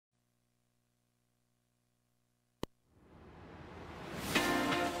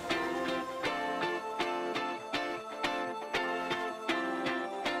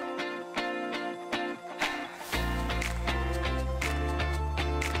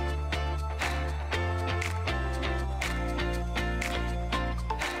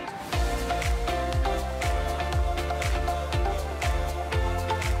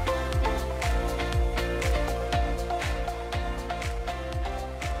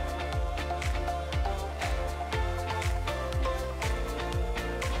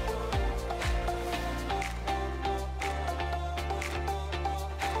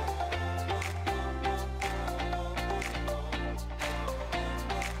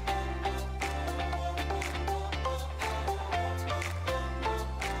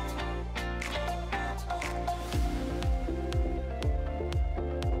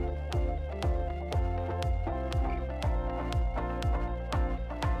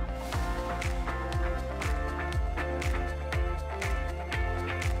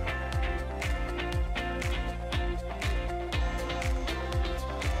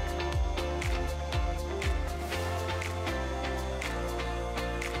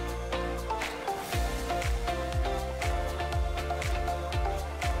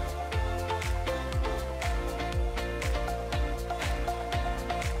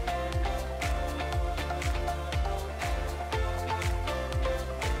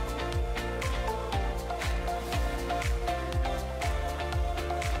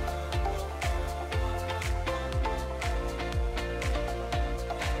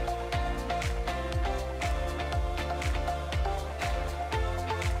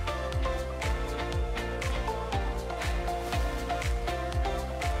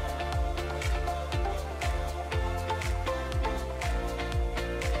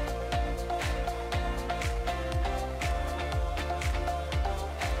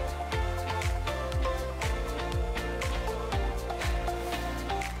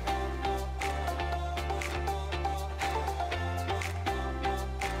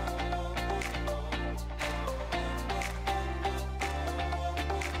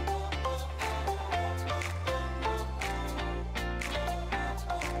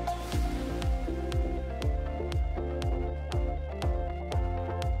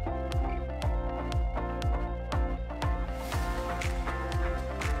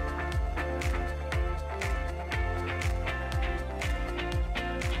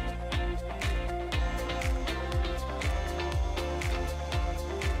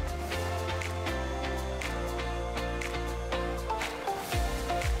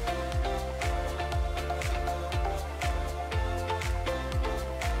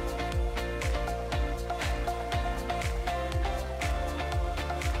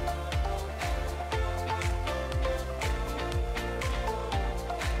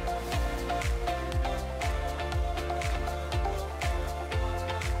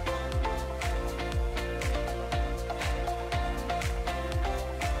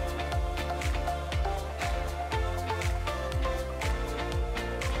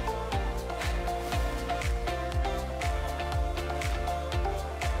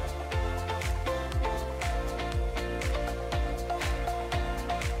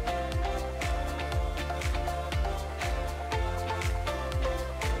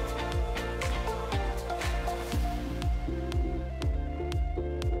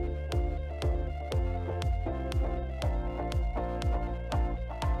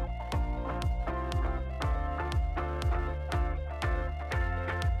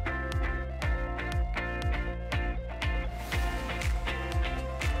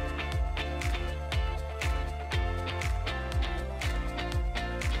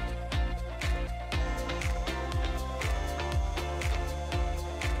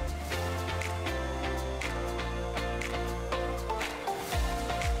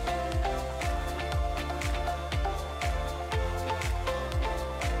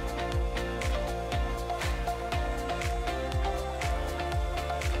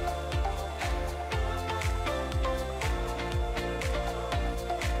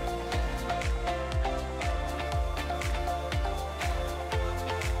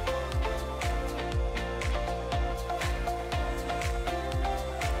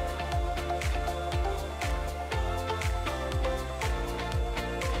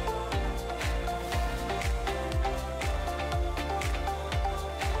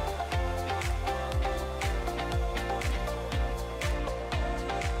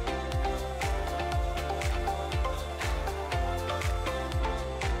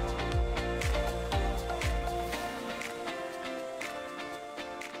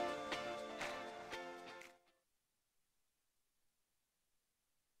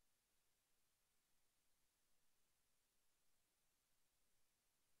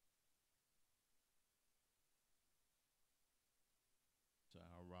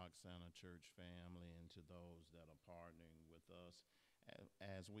Roxanna Church family and to those that are partnering with us.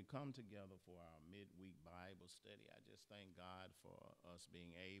 As we come together for our midweek Bible study, I just thank God for us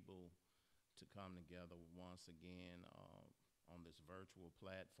being able to come together once again on this virtual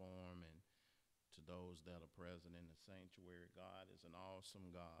platform, and to those that are present in the sanctuary. God is an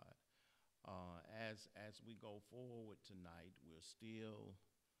awesome God. As we go forward tonight, we're still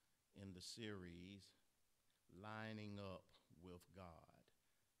in the series Lining Up with God.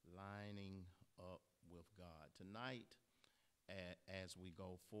 Lining up with God. Tonight, as we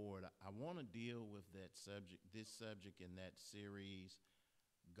go forward, I want to deal with this subject in that series.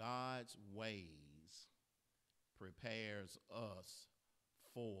 God's ways prepares us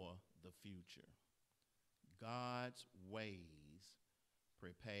for the future. God's ways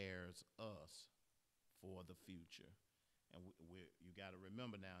prepares us for the future. And you got to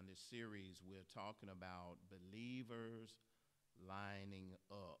remember now, in this series, we're talking about believers lining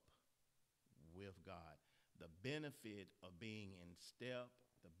up with God. The benefit of being in step,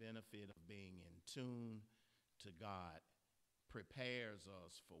 the benefit of being in tune to God prepares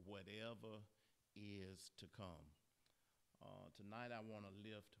us for whatever is to come. Tonight, I want to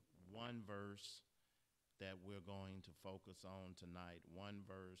lift one verse that we're going to focus on tonight, one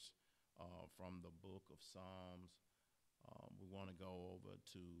verse from the book of Psalms. We want to go over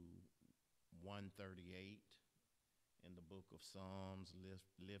to 138 in the book of Psalms,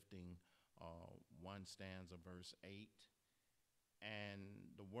 lifting one stanza, verse 8. And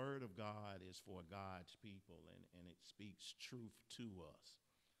the word of God is for God's people, and it speaks truth to us.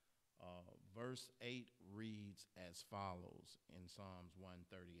 Verse 8 reads as follows in Psalms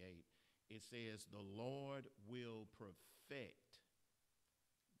 138. It says, "The Lord will perfect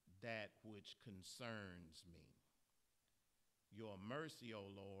that which concerns me. Your mercy, O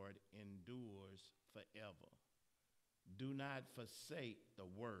Lord, endures forever. Do not forsake the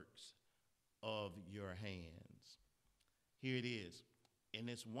works of your hands." Here it is. In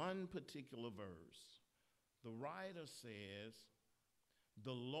this one particular verse, the writer says,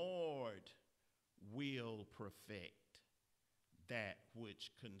 the Lord will perfect that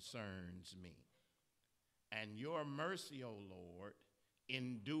which concerns me. And your mercy, O Lord,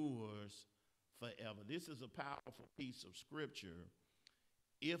 endures forever. This is a powerful piece of scripture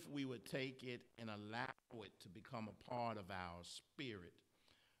if we would take it and allow it to become a part of our spirit.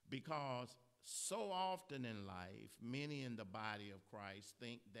 Because so often in life, many in the body of Christ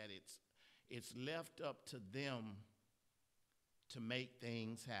think that it's left up to them to make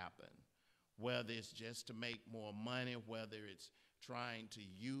things happen, whether it's just to make more money, whether it's trying to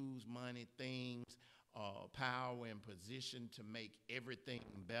use money, things, power and position to make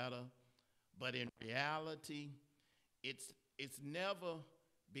everything better. But in reality, it's never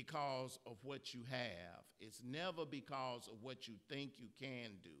because of what you have. It's never because of what you think you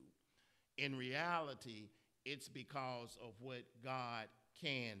can do. In reality, it's because of what God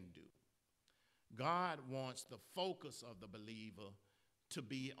can do. God wants the focus of the believer to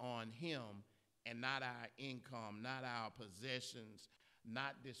be on him and not our income, not our possessions,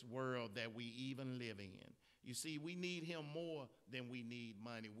 not this world that we even live in. You see, we need him more than we need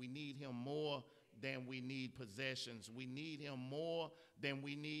money. We need him more than we need possessions. We need him more than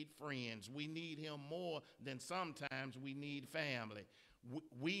we need friends. We need him more than sometimes we need family.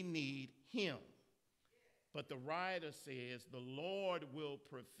 We need him. But the writer says, the Lord will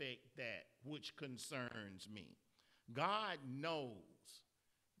perfect that which concerns me. God knows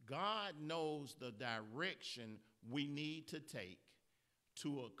the direction we need to take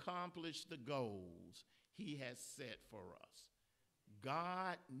to accomplish the goals he has set for us.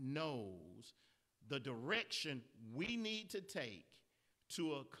 God knows the direction we need to take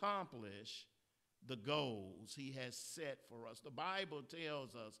to accomplish the goals he has set for us. The Bible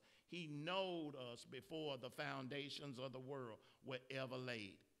tells us he knowed us before the foundations of the world were ever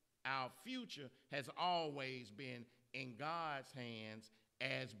laid. Our future has always been in God's hands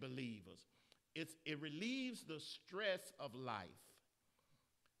as believers. It relieves the stress of life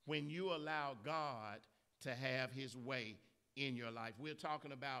when you allow God to have his way in your life. We're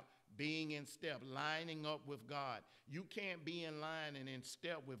talking about being in step, lining up with God. You can't be in line and in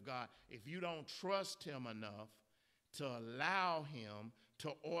step with God if you don't trust him enough to allow him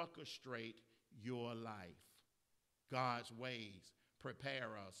to orchestrate your life. God's ways prepare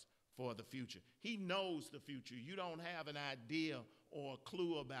us for the future. He knows the future. You don't have an idea or a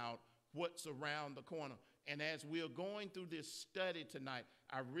clue about what's around the corner. And as we're going through this study tonight,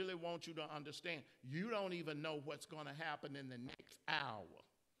 I really want you to understand, you don't even know what's going to happen in the next hour,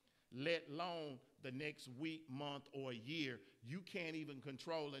 let alone the next week, month, or year. You can't even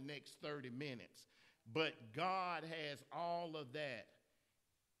control the next 30 minutes. But God has all of that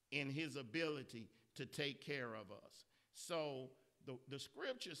in his ability to take care of us. So the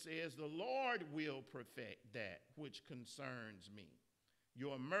scripture says the Lord will perfect that which concerns me.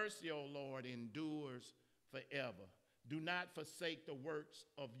 Your mercy, O Lord, endures forever. Do not forsake the works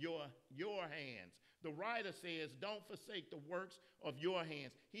of your hands. The writer says, don't forsake the works of your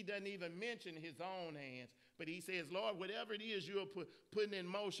hands. He doesn't even mention his own hands, but he says, Lord, whatever it is you're putting in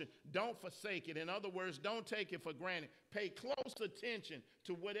motion, don't forsake it. In other words, don't take it for granted. Pay close attention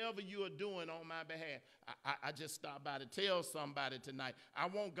to whatever you are doing on my behalf. I just stopped by to tell somebody tonight, I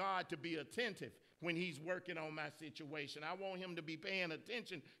want God to be attentive when he's working on my situation. I want him to be paying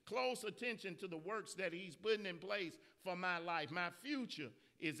attention, close attention to the works that he's putting in place for my life. My future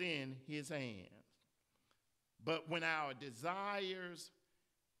is in his hands. But when our desires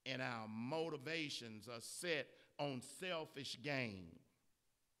and our motivations are set on selfish gain,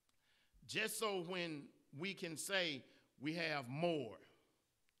 just so when we can say we have more,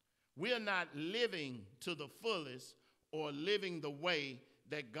 we're not living to the fullest or living the way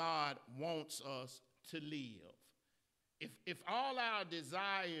that God wants us to live. If all our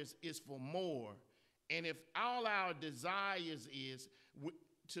desires is for more, and if all our desires is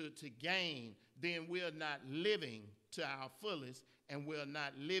to gain, then we're not living to our fullest, and we're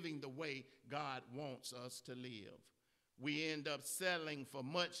not living the way God wants us to live. We end up settling for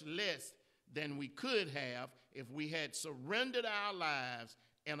much less than we could have if we had surrendered our lives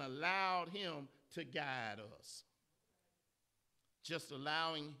and allowed him to guide us. Just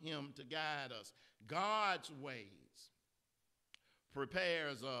allowing him to guide us. God's ways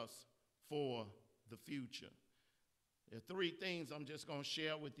prepares us for the future. There are three things I'm just going to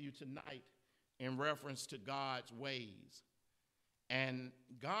share with you tonight in reference to God's ways. And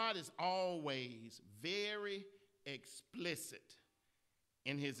God is always very explicit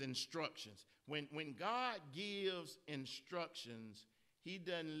in his instructions. When God gives instructions, he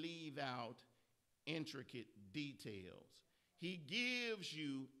doesn't leave out intricate details. He gives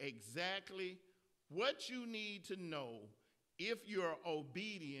you exactly what you need to know if you're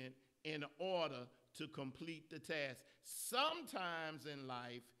obedient in order to complete the task. Sometimes in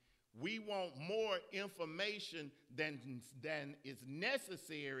life, we want more information than is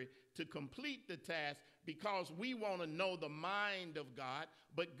necessary to complete the task because we want to know the mind of God,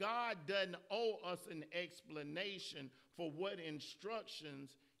 but God doesn't owe us an explanation for what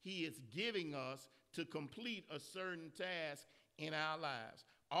instructions he is giving us to complete a certain task in our lives.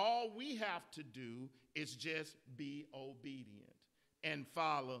 All we have to do is just be obedient and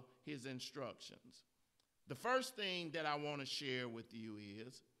follow his instructions. The first thing that I want to share with you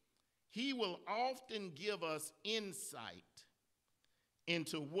is he will often give us insight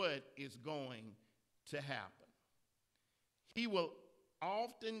into what is going to happen. He will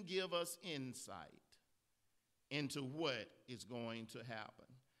often give us insight into what is going to happen.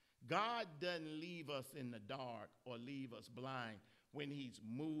 God doesn't leave us in the dark or leave us blind when he's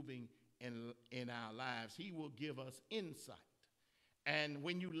moving in our lives. He will give us insight. And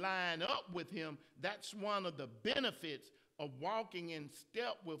when you line up with him, that's one of the benefits of walking in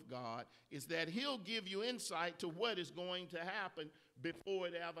step with God, is that he'll give you insight to what is going to happen before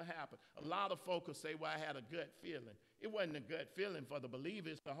it ever happened. A lot of folks will say, well, I had a gut feeling. It wasn't a gut feeling for the believer.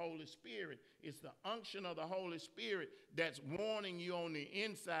 It's the Holy Spirit. It's the unction of the Holy Spirit that's warning you on the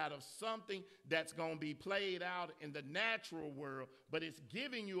inside of something that's going to be played out in the natural world, but it's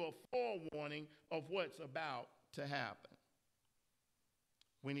giving you a forewarning of what's about to happen.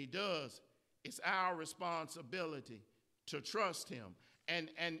 When he does, it's our responsibility to trust him and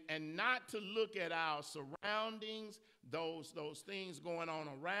not to look at our surroundings, those things going on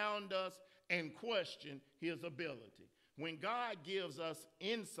around us, and question his ability. When God gives us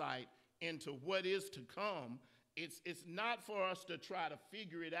insight into what is to come, it's not for us to try to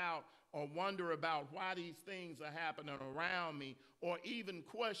figure it out or wonder about why these things are happening around me or even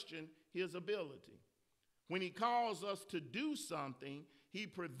question his ability. When he calls us to do something, he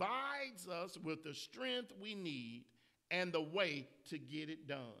provides us with the strength we need and the way to get it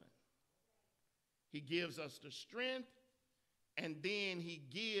done. He gives us the strength, and then he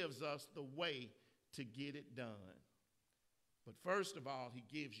gives us the way to get it done. But first of all, he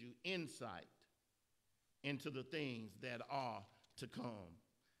gives you insight into the things that are to come.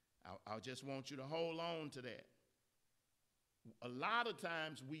 I just want you to hold on to that. A lot of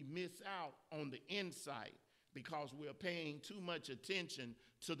times we miss out on the insight because we're paying too much attention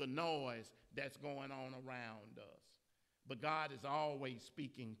to the noise that's going on around us. But God is always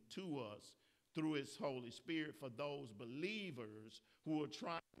speaking to us through his Holy Spirit for those believers who are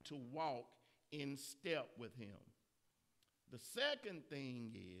trying to walk in step with him. The second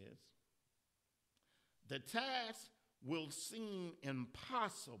thing is the task will seem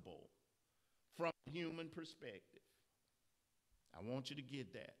impossible from a human perspective. I want you to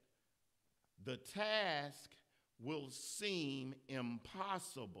get that. The task will seem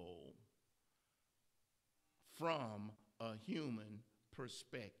impossible from a human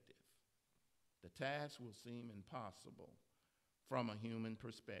perspective. The task will seem impossible from a human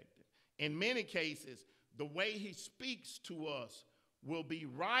perspective. In many cases, the way he speaks to us will be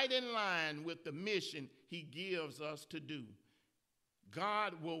right in line with the mission he gives us to do.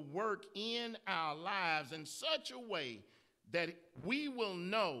 God will work in our lives in such a way that we will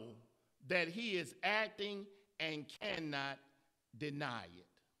know that he is acting and cannot deny it.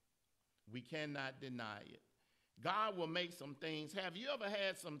 We cannot deny it. God will make some things. Have you ever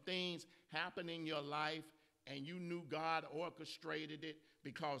had some things happen in your life and you knew God orchestrated it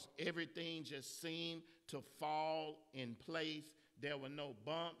because everything just seemed to fall in place? There were no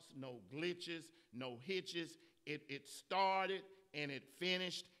bumps, no glitches, no hitches. It started and it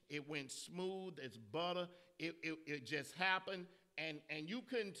finished. It went smooth as butter. It just happened. And you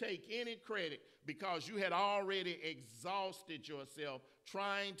couldn't take any credit because you had already exhausted yourself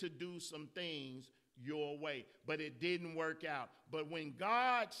trying to do some things your way. But it didn't work out. But when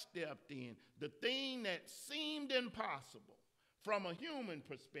God stepped in, the thing that seemed impossible from a human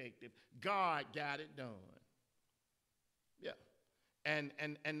perspective, God got it done. Yeah. And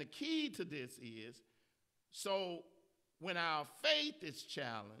the key to this is, so when our faith is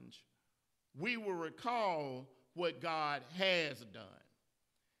challenged, we will recall what God has done,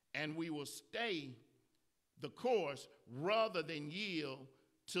 and we will stay the course rather than yield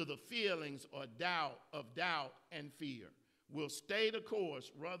to the feelings or doubt and fear. We'll stay the course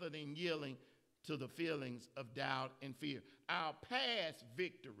rather than yielding to the feelings of doubt and fear. Our past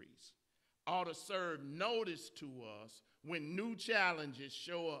victories ought to serve notice to us when new challenges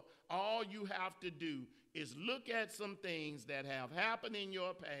show up. All you have to do is look at some things that have happened in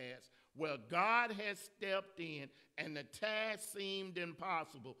your past where God has stepped in and the task seemed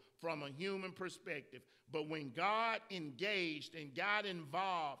impossible from a human perspective. But when God engaged and got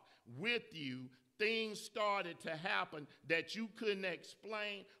involved with you, things started to happen that you couldn't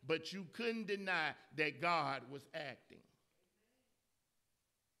explain, but you couldn't deny that God was acting.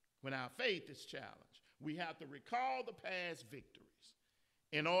 When our faith is challenged, we have to recall the past victories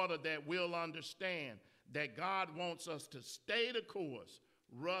in order that we'll understand that God wants us to stay the course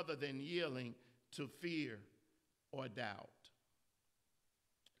rather than yielding to fear or doubt.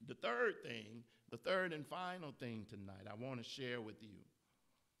 The third and final thing tonight I want to share with you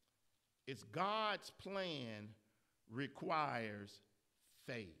is God's plan requires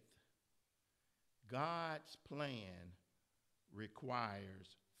faith. God's plan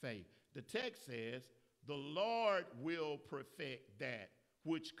requires faith. The text says, the Lord will perfect that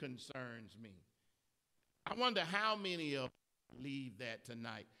which concerns me. I wonder how many of you believe that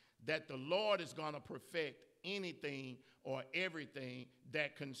tonight, that the Lord is going to perfect anything or everything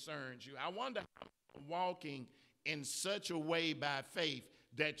that concerns you. I wonder how you're walking in such a way by faith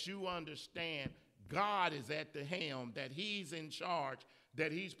that you understand God is at the helm, that he's in charge,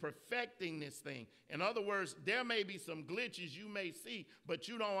 that he's perfecting this thing. In other words, there may be some glitches you may see, but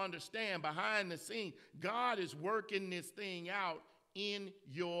you don't understand behind the scene, God is working this thing out in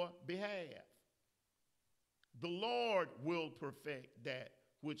your behalf. The Lord will perfect that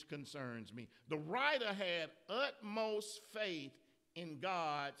which concerns me. The writer had utmost faith in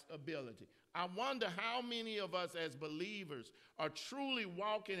God's ability. I wonder how many of us as believers are truly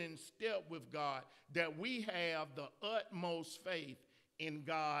walking in step with God, that we have the utmost faith in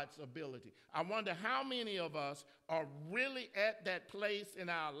God's ability. I wonder how many of us are really at that place in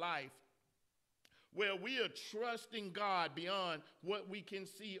our life where we are trusting God beyond what we can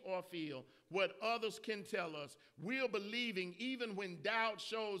see or feel, what others can tell us. We're believing even when doubt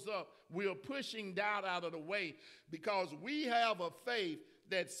shows up, we're pushing doubt out of the way because we have a faith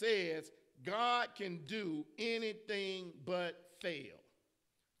that says God can do anything but fail.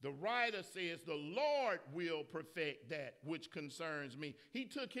 The writer says the Lord will perfect that which concerns me. He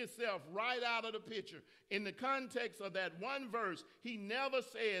took himself right out of the picture. In the context of that one verse, he never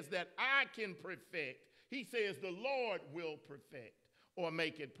says that I can perfect. He says the Lord will perfect or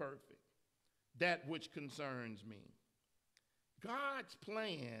make it perfect, that which concerns me. God's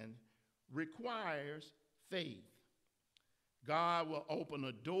plan requires faith. God will open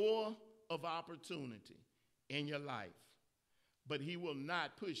a door of opportunity in your life, but he will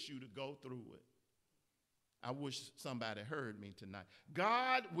not push you to go through it. I wish somebody heard me tonight.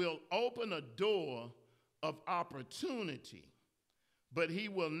 God will open a door of opportunity, but he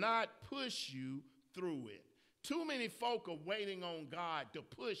will not push you through it. Too many folk are waiting on God to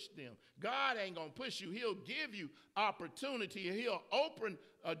push them. God ain't going to push you. He'll give you opportunity. He'll open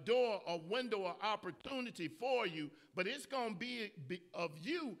a door, a window of opportunity for you, but it's going to be of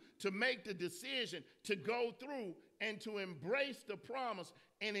you to make the decision to go through and to embrace the promise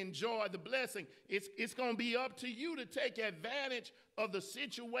and enjoy the blessing. It's going to be up to you to take advantage of the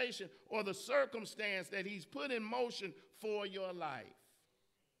situation or the circumstance that he's put in motion for your life.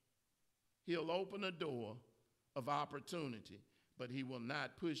 He'll open a door of opportunity, but he will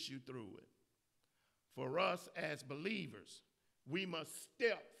not push you through it. For us as believers, we must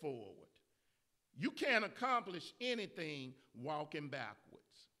step forward. You can't accomplish anything walking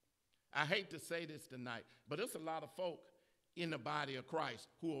backwards. I hate to say this tonight, but there's a lot of folk in the body of Christ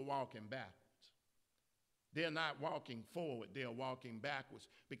who are walking backwards. They're not walking forward, they're walking backwards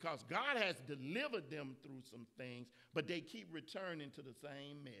because God has delivered them through some things, but they keep returning to the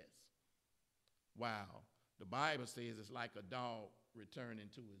same mess. Wow. The Bible says it's like a dog returning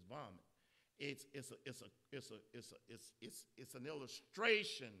to his vomit. It's an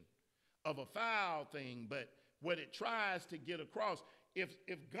illustration of a foul thing, but what it tries to get across, if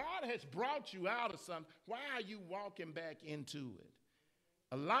God has brought you out of something, why are you walking back into it?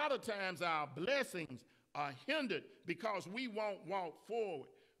 A lot of times our blessings are hindered because we won't walk forward.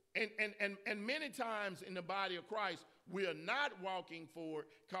 And many times in the body of Christ, we are not walking forward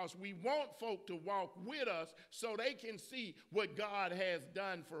because we want folk to walk with us so they can see what God has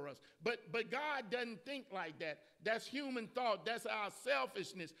done for us. But God doesn't think like that. That's human thought. That's our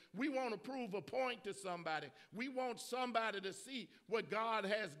selfishness. We want to prove a point to somebody. We want somebody to see what God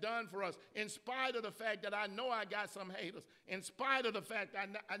has done for us in spite of the fact that I know I got some haters, in spite of the fact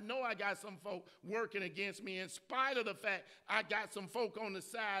I know I got some folk working against me, in spite of the fact I got some folk on the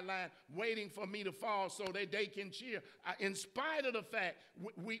sideline waiting for me to fall so that they can cheer. In spite of the fact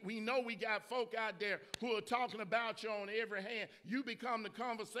we know we got folk out there who are talking about you on every hand, you become the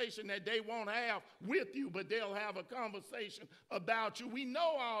conversation that they won't have with you, but they'll have a conversation about you. We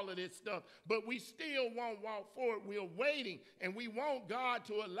know all of this stuff, but we still won't walk forward. We're waiting, and we want God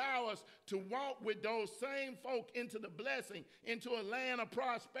to allow us to walk with those same folk into the blessing, into a land of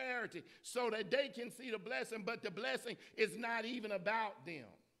prosperity, so that they can see the blessing, but the blessing is not even about them.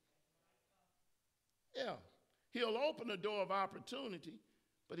 Yeah, he'll open the door of opportunity,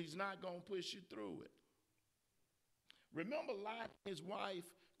 but he's not going to push you through it. Remember Lot and his wife?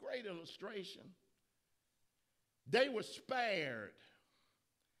 Great illustration. They were spared.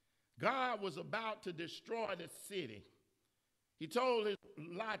 God was about to destroy the city. He told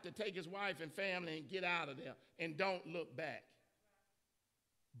Lot to take his wife and family and get out of there and don't look back.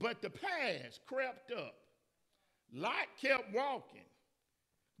 But the past crept up. Lot kept walking,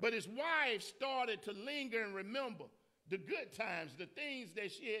 but his wife started to linger and remember the good times, the things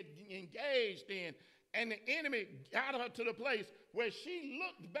that she had engaged in, and the enemy got her to the place where she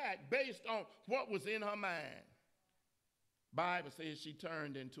looked back based on what was in her mind. Bible says she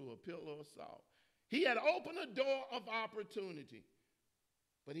turned into a pillar of salt. He had opened a door of opportunity,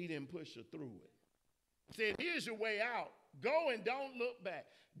 but he didn't push her through it. He said, here's your way out. Go and don't look back.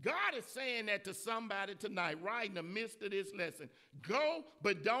 God is saying that to somebody tonight, right in the midst of this lesson. Go,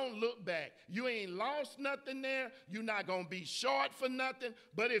 but don't look back. You ain't lost nothing there. You're not going to be short for nothing.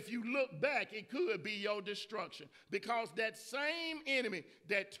 But if you look back, it could be your destruction. Because that same enemy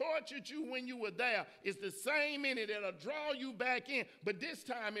that tortured you when you were there is the same enemy that'll draw you back in. But this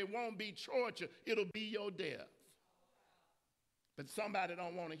time it won't be torture. It'll be your death. But somebody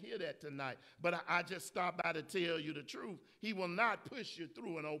don't want to hear that tonight. But I just stopped by to tell you the truth. He will not push you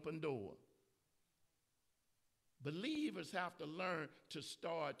through an open door. Believers have to learn to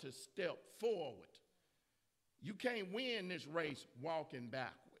start to step forward. You can't win this race walking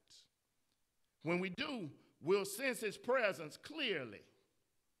backwards. When we do, we'll sense his presence clearly.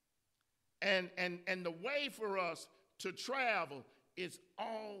 And the way for us to travel is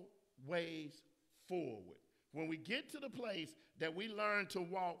always forward. When we get to the place that we learn to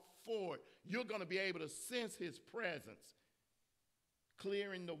walk forward, you're going to be able to sense his presence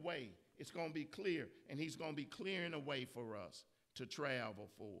clearing the way. It's going to be clear, and he's going to be clearing the way for us to travel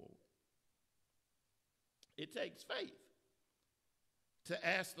forward. It takes faith to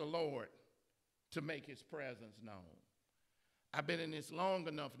ask the Lord to make his presence known. I've been in this long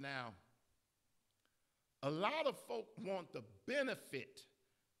enough now. A lot of folk want the benefit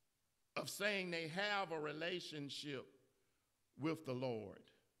of saying they have a relationship with the Lord.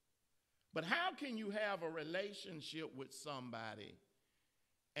 But how can you have a relationship with somebody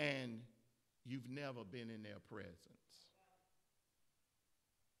and you've never been in their presence?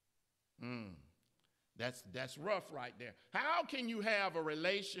 That's rough right there. How can you have a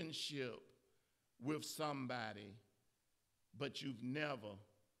relationship with somebody, but you've never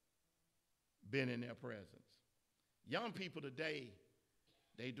been in their presence. Young people today,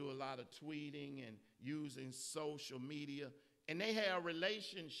 they do a lot of tweeting and using social media, and they have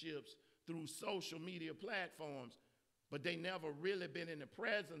relationships through social media platforms, but they never really been in the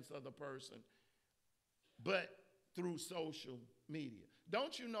presence of the person, but through social media.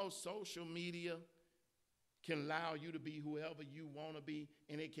 Don't you know social media can allow you to be whoever you want to be,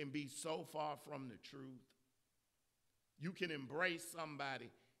 and it can be so far from the truth? You can embrace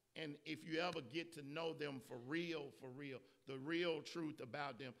somebody, and if you ever get to know them for real, the real truth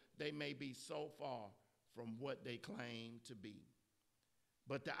about them, they may be so far from what they claim to be.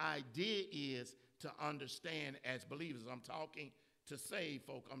 But the idea is to understand as believers. I'm talking to saved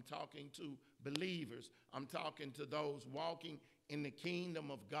folk. I'm talking to believers. I'm talking to those walking in the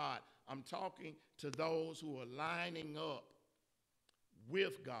kingdom of God. I'm talking to those who are lining up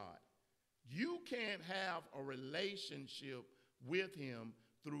with God. You can't have a relationship with him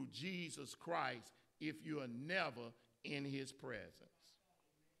through Jesus Christ if you are never in his presence.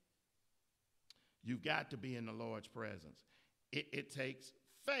 You've got to be in the Lord's presence. It takes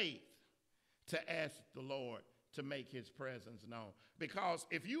faith to ask the Lord to make his presence known. Because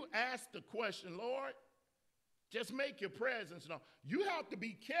if you ask the question, Lord, just make your presence known, you have to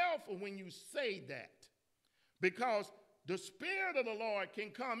be careful when you say that. Because the Spirit of the Lord can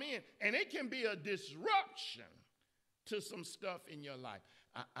come in, and it can be a disruption to some stuff in your life.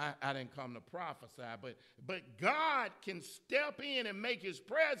 I didn't come to prophesy, but God can step in and make his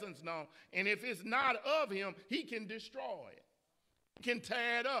presence known, and if it's not of him, he can destroy it. He can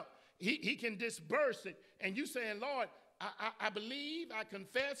tear it up. He can disperse it. And you saying, Lord, I believe, I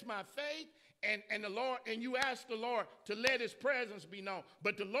confess my faith, and the Lord, and you ask the Lord to let his presence be known.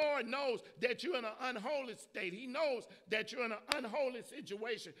 But the Lord knows that you're in an unholy state. He knows that you're in an unholy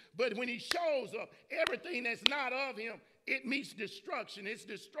situation. But when he shows up, everything that's not of him, it meets destruction. It's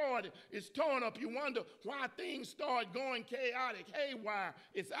destroyed. It's torn up. You wonder why things start going chaotic, haywire.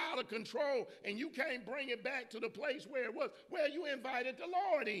 It's out of control, and you can't bring it back to the place where it was, where you invited the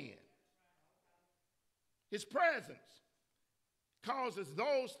Lord in. His presence causes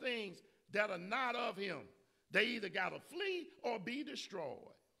those things that are not of him. They either got to flee or be destroyed.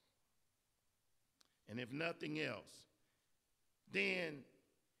 And if nothing else, then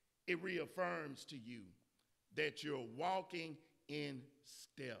it reaffirms to you that you're walking in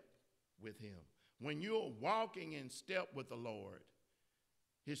step with him. When you're walking in step with the Lord,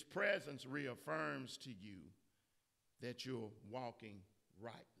 his presence reaffirms to you that you're walking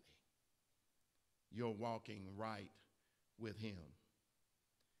rightly. You're walking right with him.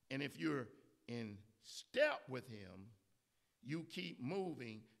 And if you're in step with him, you keep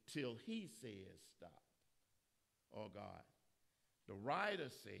moving till he says stop. Oh God. The writer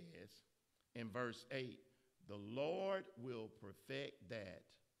says in verse 8, the Lord will perfect that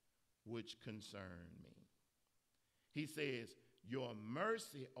which concern me. He says, your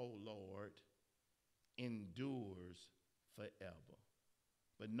mercy, O Lord, endures forever.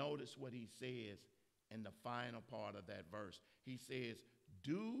 But notice what he says in the final part of that verse. He says,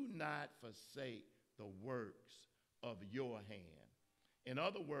 do not forsake the works of your hand. In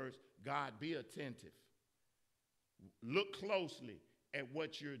other words, God, be attentive. Look closely at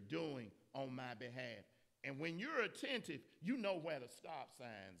what you're doing on my behalf. And when you're attentive, you know where the stop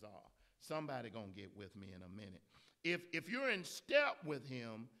signs are. Somebody gonna get with me in a minute. If you're in step with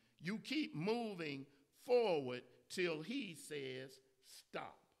him, you keep moving forward till he says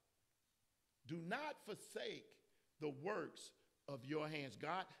stop. Do not forsake the works of your hands.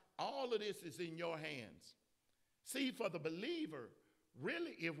 God, all of this is in your hands. See, for the believer,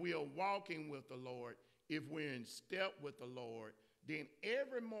 really, if we are walking with the Lord, if we're in step with the Lord, then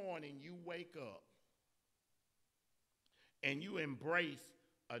every morning you wake up and you embrace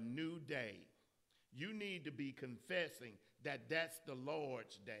a new day. You need to be confessing that that's the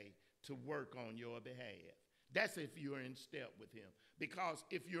Lord's day to work on your behalf. That's if you're in step with him. Because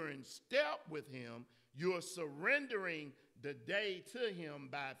if you're in step with him, you're surrendering the day to him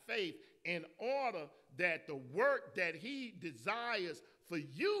by faith in order that the work that he desires for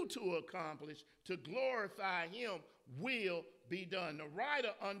you to accomplish to glorify him will be done. The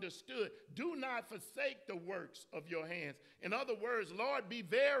writer understood, do not forsake the works of your hands. In other words, Lord, be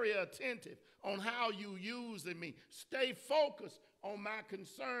very attentive on how you using me. Stay focused on my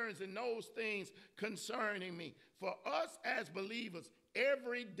concerns and those things concerning me. For us as believers,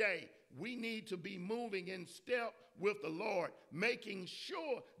 every day we need to be moving in step with the Lord, making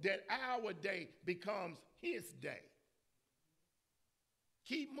sure that our day becomes his day.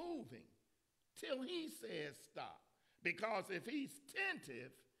 Keep moving till he says stop. Because if he's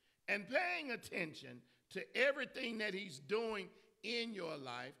attentive and paying attention to everything that he's doing in your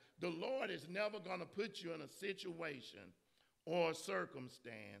life, the Lord is never going to put you in a situation or a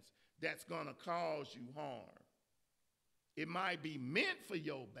circumstance that's going to cause you harm. It might be meant for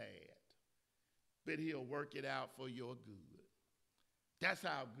your bad, but he'll work it out for your good. That's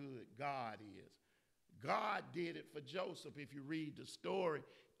how good God is. God did it for Joseph. If you read the story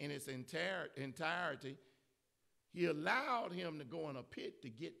in its entirety, he allowed him to go in a pit to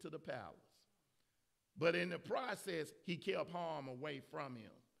get to the palace. But in the process, he kept harm away from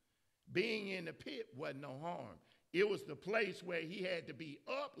him. Being in the pit wasn't no harm. It was the place where he had to be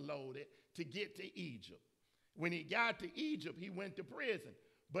uploaded to get to Egypt. When he got to Egypt, he went to prison.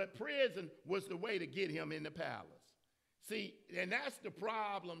 But prison was the way to get him in the palace. See, and that's the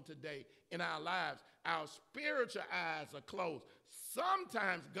problem today in our lives. Our spiritual eyes are closed.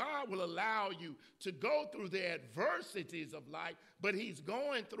 Sometimes God will allow you to go through the adversities of life, but he's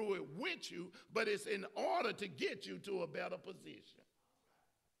going through it with you, but it's in order to get you to a better position.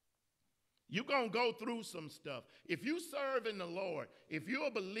 You're going to go through some stuff. If you're serving the Lord, if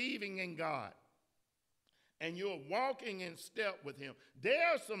you're believing in God, and you're walking in step with him,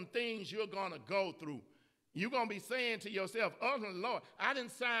 there are some things you're going to go through. You're going to be saying to yourself, ultimately, Lord, I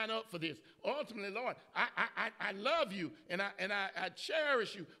didn't sign up for this. Ultimately, Lord, I love you and I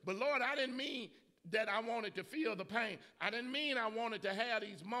cherish you. But, Lord, I didn't mean that I wanted to feel the pain. I didn't mean I wanted to have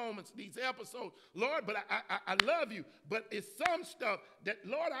these moments, these episodes. Lord, but I love you. But it's some stuff that,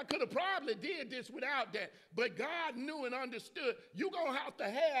 Lord, I could have probably did this without that. But God knew and understood you're going to have to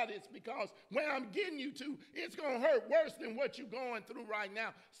have this, because where I'm getting you to, it's going to hurt worse than what you're going through right now.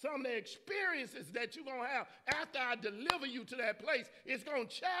 Some of the experiences that you're going to have after I deliver you to that place, it's going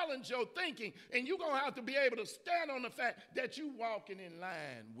to challenge your thinking. And you're going to have to be able to stand on the fact that you're walking in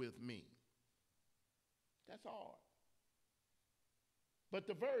line with me. That's hard. But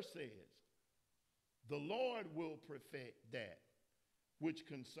the verse says, the Lord will perfect that which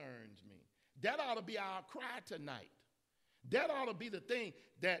concerns me. That ought to be our cry tonight. That ought to be the thing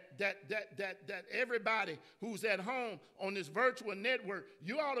that everybody who's at home on this virtual network,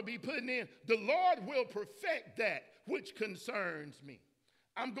 you ought to be putting in. The Lord will perfect that which concerns me.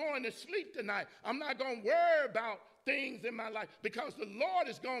 I'm going to sleep tonight. I'm not going to worry about things in my life, because the Lord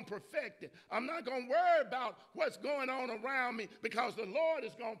is going to perfect it. I'm not going to worry about what's going on around me, because the Lord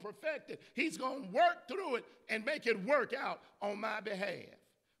is going to perfect it. He's going to work through it and make it work out on my behalf.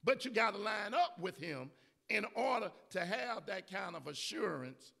 But you got to line up with him in order to have that kind of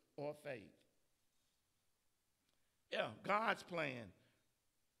assurance or faith. Yeah, God's plan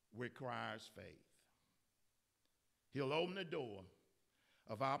requires faith. He'll open the door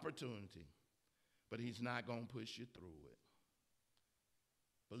of opportunity, but he's not going to push you through it.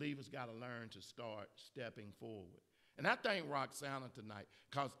 Believers got to learn to start stepping forward. And I thank Roxanna tonight,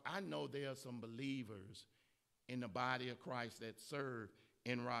 because I know there are some believers in the body of Christ that serve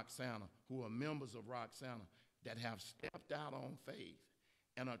in Roxanna, who are members of Roxanna, that have stepped out on faith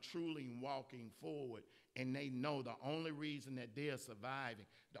and are truly walking forward. And they know the only reason that they're surviving,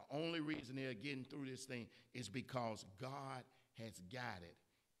 the only reason they're getting through this thing, is because God has got it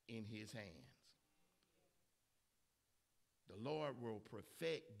in his hands. The Lord will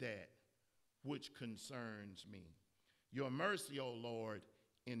perfect that which concerns me. Your mercy, O Lord,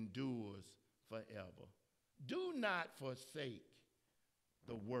 endures forever. Do not forsake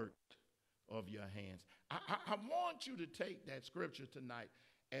the work of your hands. I want you to take that scripture tonight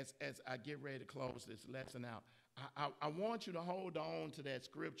as I get ready to close this lesson out. I want you to hold on to that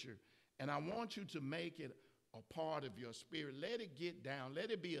scripture, and I want you to make it a part of your spirit. Let it get down.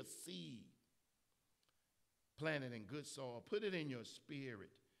 Let it be a seed planted in good soil. Put it in your spirit.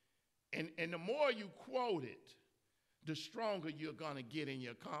 And the more you quote it, the stronger you're going to get in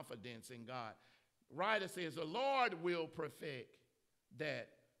your confidence in God. Writer says, the Lord will perfect that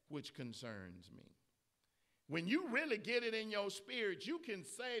which concerns me. When you really get it in your spirit, you can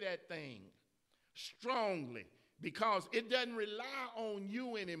say that thing strongly, because it doesn't rely on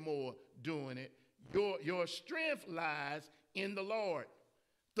you anymore doing it. Your strength lies in the Lord.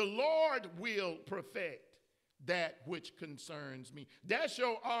 The Lord will perfect that which concerns me. That's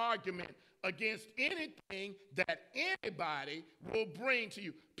your argument against anything that anybody will bring to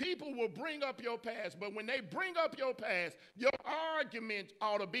you. People will bring up your past, but when they bring up your past, your argument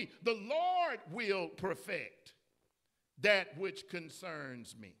ought to be, the Lord will perfect that which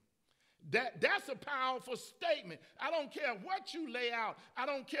concerns me. That's a powerful statement. I don't care what you lay out. I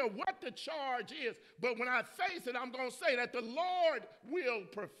don't care what the charge is. But when I face it, I'm going to say that the Lord will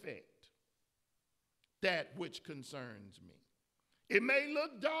perfect that which concerns me. It may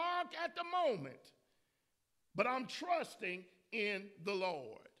look dark at the moment, but I'm trusting in the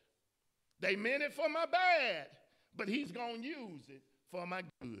Lord. They meant it for my bad, but he's going to use it for my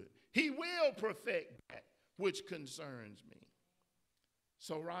good. He will perfect that which concerns me.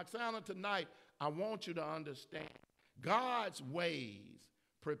 So, Roxanna, tonight, I want you to understand God's ways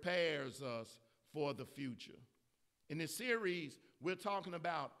prepares us for the future. In this series, we're talking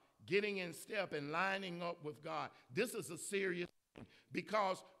about getting in step and lining up with God. This is a serious thing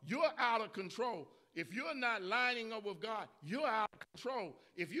because you're out of control. If you're not lining up with God, you're out of control.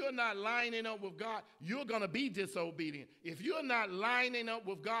 If you're not lining up with God, you're going to be disobedient. If you're not lining up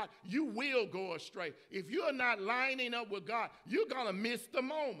with God, you will go astray. If you're not lining up with God, you're going to miss the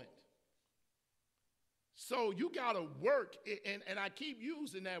moment. So you got to work, and I keep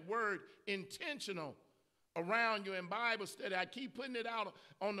using that word intentional around you in Bible study. I keep putting it out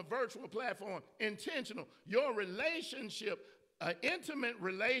on the virtual platform, intentional. Your relationship, an intimate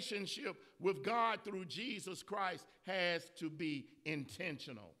relationship with God through Jesus Christ has to be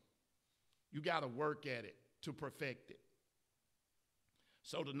intentional. You got to work at it to perfect it.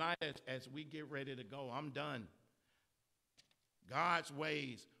 So tonight, as we get ready to go, I'm done. God's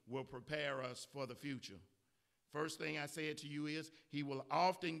ways will prepare us for the future. First thing I said to you is he will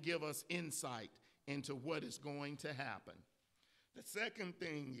often give us insight into what is going to happen. The second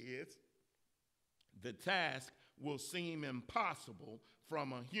thing is the task will seem impossible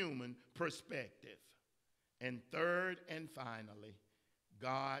from a human perspective. And third and finally,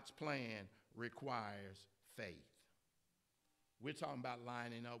 God's plan requires faith. We're talking about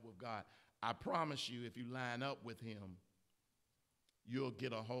lining up with God. I promise you, if you line up with him, you'll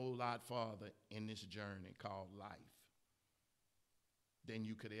get a whole lot farther in this journey called life than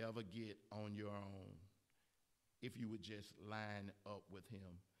you could ever get on your own if you would just line up with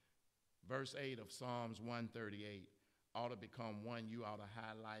him. Verse 8 of Psalms 138 ought to become one you ought to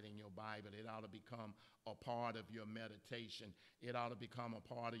highlight in your Bible. It ought to become a part of your meditation. It ought to become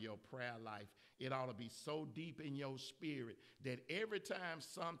a part of your prayer life. It ought to be so deep in your spirit that every time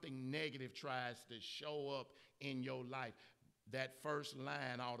something negative tries to show up in your life, that first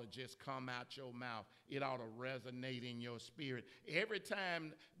line ought to just come out your mouth. It ought to resonate in your spirit. Every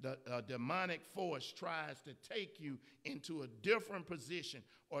time the demonic force tries to take you into a different position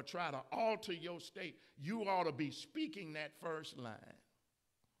or try to alter your state, you ought to be speaking that first line.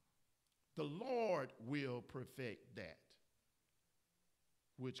 The Lord will perfect that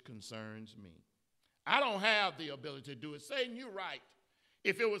which concerns me. I don't have the ability to do it. Satan, you're right.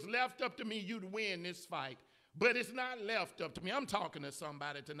 If it was left up to me, you'd win this fight. But it's not left up to me. I'm talking to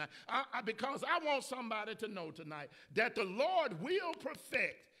somebody tonight. Because I want somebody to know tonight that the Lord will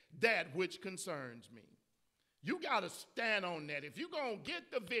perfect that which concerns me. You got to stand on that. If you're going to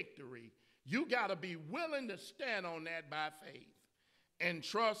get the victory, you got to be willing to stand on that by faith and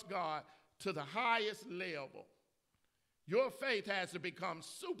trust God to the highest level. Your faith has to become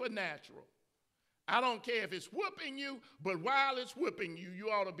supernatural. I don't care if it's whooping you, but while it's whooping you, you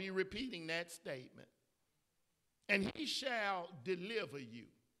ought to be repeating that statement. And he shall deliver you.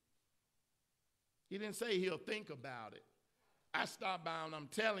 He didn't say he'll think about it. I stopped by and I'm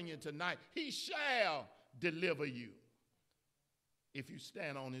telling you tonight, he shall deliver you if you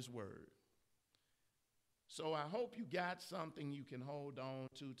stand on his word. So I hope you got something you can hold on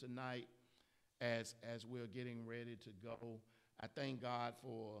to tonight as we're getting ready to go. I thank God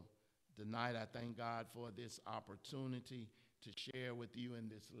for tonight. I thank God for this opportunity to share with you in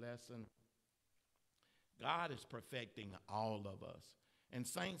this lesson. God is perfecting all of us. And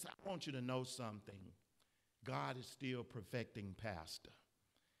saints, I want you to know something. God is still perfecting Pastor.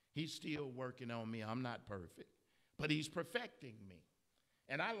 He's still working on me. I'm not perfect, but he's perfecting me.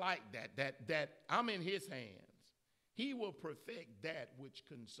 And I like that I'm in his hands. He will perfect that which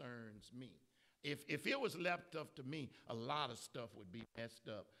concerns me. If it was left up to me, a lot of stuff would be messed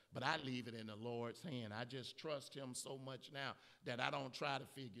up. But I leave it in the Lord's hand. I just trust him so much now that I don't try to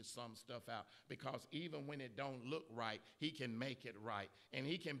figure some stuff out. Because even when it don't look right, he can make it right. And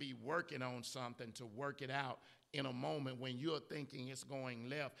he can be working on something to work it out in a moment when you're thinking it's going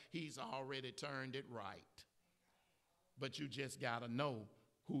left. He's already turned it right. But you just got to know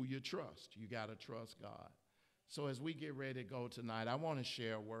who you trust. You got to trust God. So as we get ready to go tonight, I want to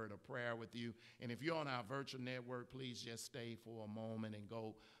share a word of prayer with you. And if you're on our virtual network, please just stay for a moment and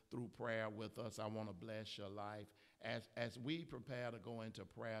go through prayer with us. I want to bless your life. As we prepare to go into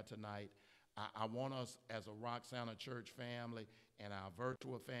prayer tonight, I want us as a Roxanna church family and our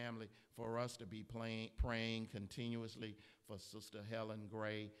virtual family for us to be praying continuously for Sister Helen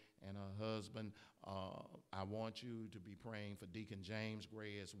Gray and her husband. I want you to be praying for Deacon James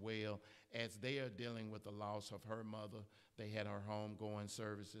Gray as well, as they are dealing with the loss of her mother. They had her homegoing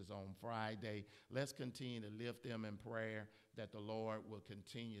services on Friday. Let's continue to lift them in prayer that the Lord will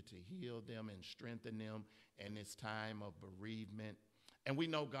continue to heal them and strengthen them in this time of bereavement. And we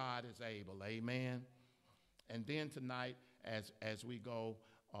know God is able, amen. And then tonight, as we go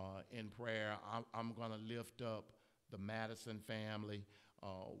in prayer, I'm going to lift up the Madison family.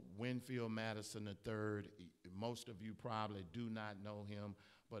 Winfield Madison III, most of you probably do not know him,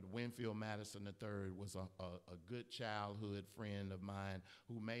 but Winfield Madison III was a good childhood friend of mine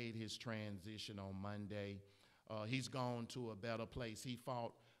who made his transition on Monday. He's gone to a better place. He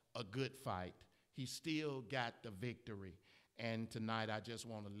fought a good fight. He still got the victory. And tonight I just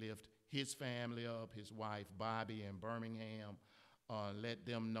want to lift his family up, his wife Bobby in Birmingham. Let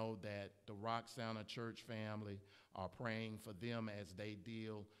them know that the Roxanna church family are praying for them as they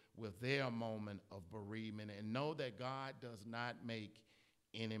deal with their moment of bereavement. And know that God does not make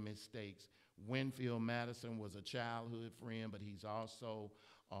any mistakes. Winfield Madison was a childhood friend, but he's also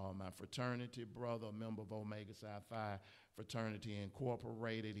my fraternity brother, a member of Omega Psi Phi Fraternity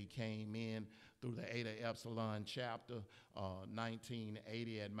Incorporated. He came in through the Eta Epsilon chapter,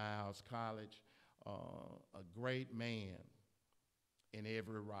 1980 at Miles College. A great man in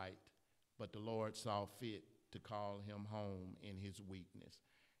every right, but the Lord saw fit to call him home in his weakness.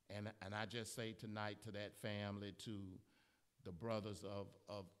 And I just say tonight to that family, to the brothers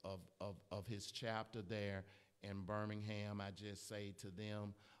of his chapter there in Birmingham, I just say to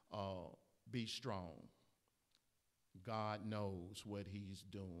them, be strong. God knows what he's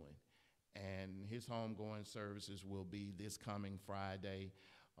doing. And his homegoing services will be this coming Friday.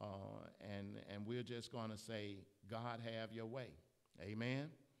 And we're just going to say, God, have your way. Amen.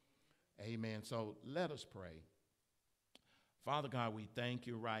 Amen. So let us pray. Father God, we thank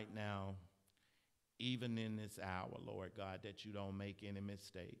you right now, even in this hour, Lord God, that you don't make any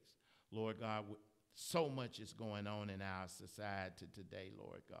mistakes. Lord God, so much is going on in our society today,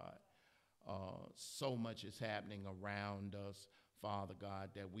 Lord God. So much is happening around us, Father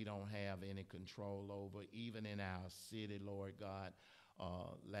God, that we don't have any control over, even in our city, Lord God.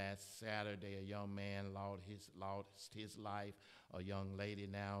 Last Saturday, a young man lost his life. A young lady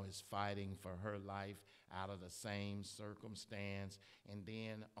now is fighting for her life out of the same circumstance. And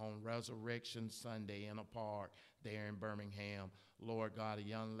then on Resurrection Sunday in a park there in Birmingham, Lord God, a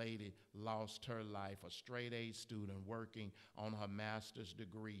young lady lost her life. A straight-A student working on her master's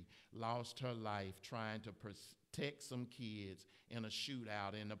degree lost her life trying to protect some kids in a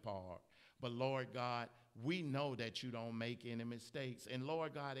shootout in the park. But Lord God, we know that you don't make any mistakes. And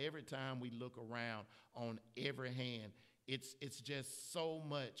Lord God, every time we look around on every hand, it's just so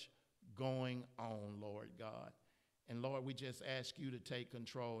much going on, Lord God. And Lord, we just ask you to take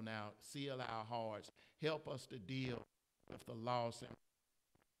control now. Seal our hearts. Help us to deal with the loss.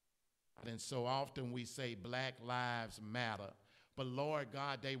 And so often we say Black Lives Matter. But Lord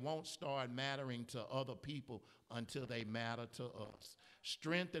God, they won't start mattering to other people until they matter to us.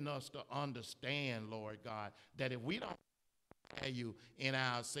 Strengthen us to understand, Lord God, that if we don't value in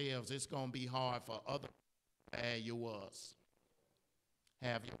ourselves, it's going to be hard for others to value us.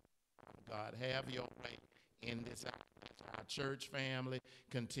 Have your God, have your way in this hour. Our church family,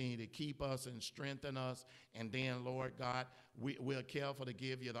 continue to keep us and strengthen us. And then, Lord God, we're careful to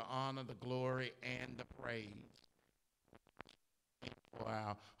give you the honor, the glory, and the praise. For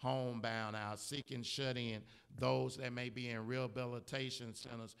our homebound, our sick and shut in, those that may be in rehabilitation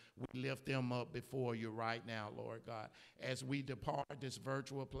centers, we lift them up before you right now, Lord God, as we depart this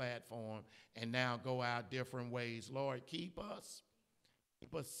virtual platform and now go our different ways. Lord, keep us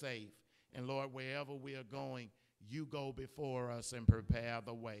safe. And Lord, wherever we are going, you go before us and prepare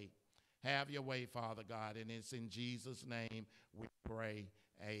the way. Have your way, Father God, and it's in Jesus' name we pray.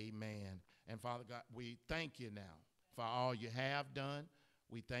 Amen. And Father God, we thank you now for all you have done.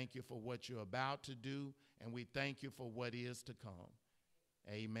 We thank you for what you're about to do, and we thank you for what is to come.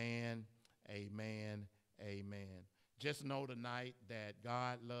 Amen, amen, amen. Just know tonight that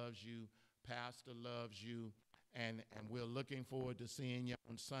God loves you, Pastor loves you, and we're looking forward to seeing you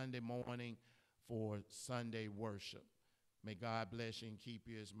on Sunday morning for Sunday worship. May God bless you and keep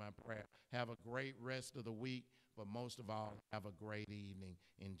you is my prayer. Have a great rest of the week, but most of all, have a great evening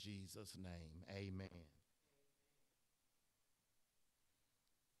in Jesus' name. Amen.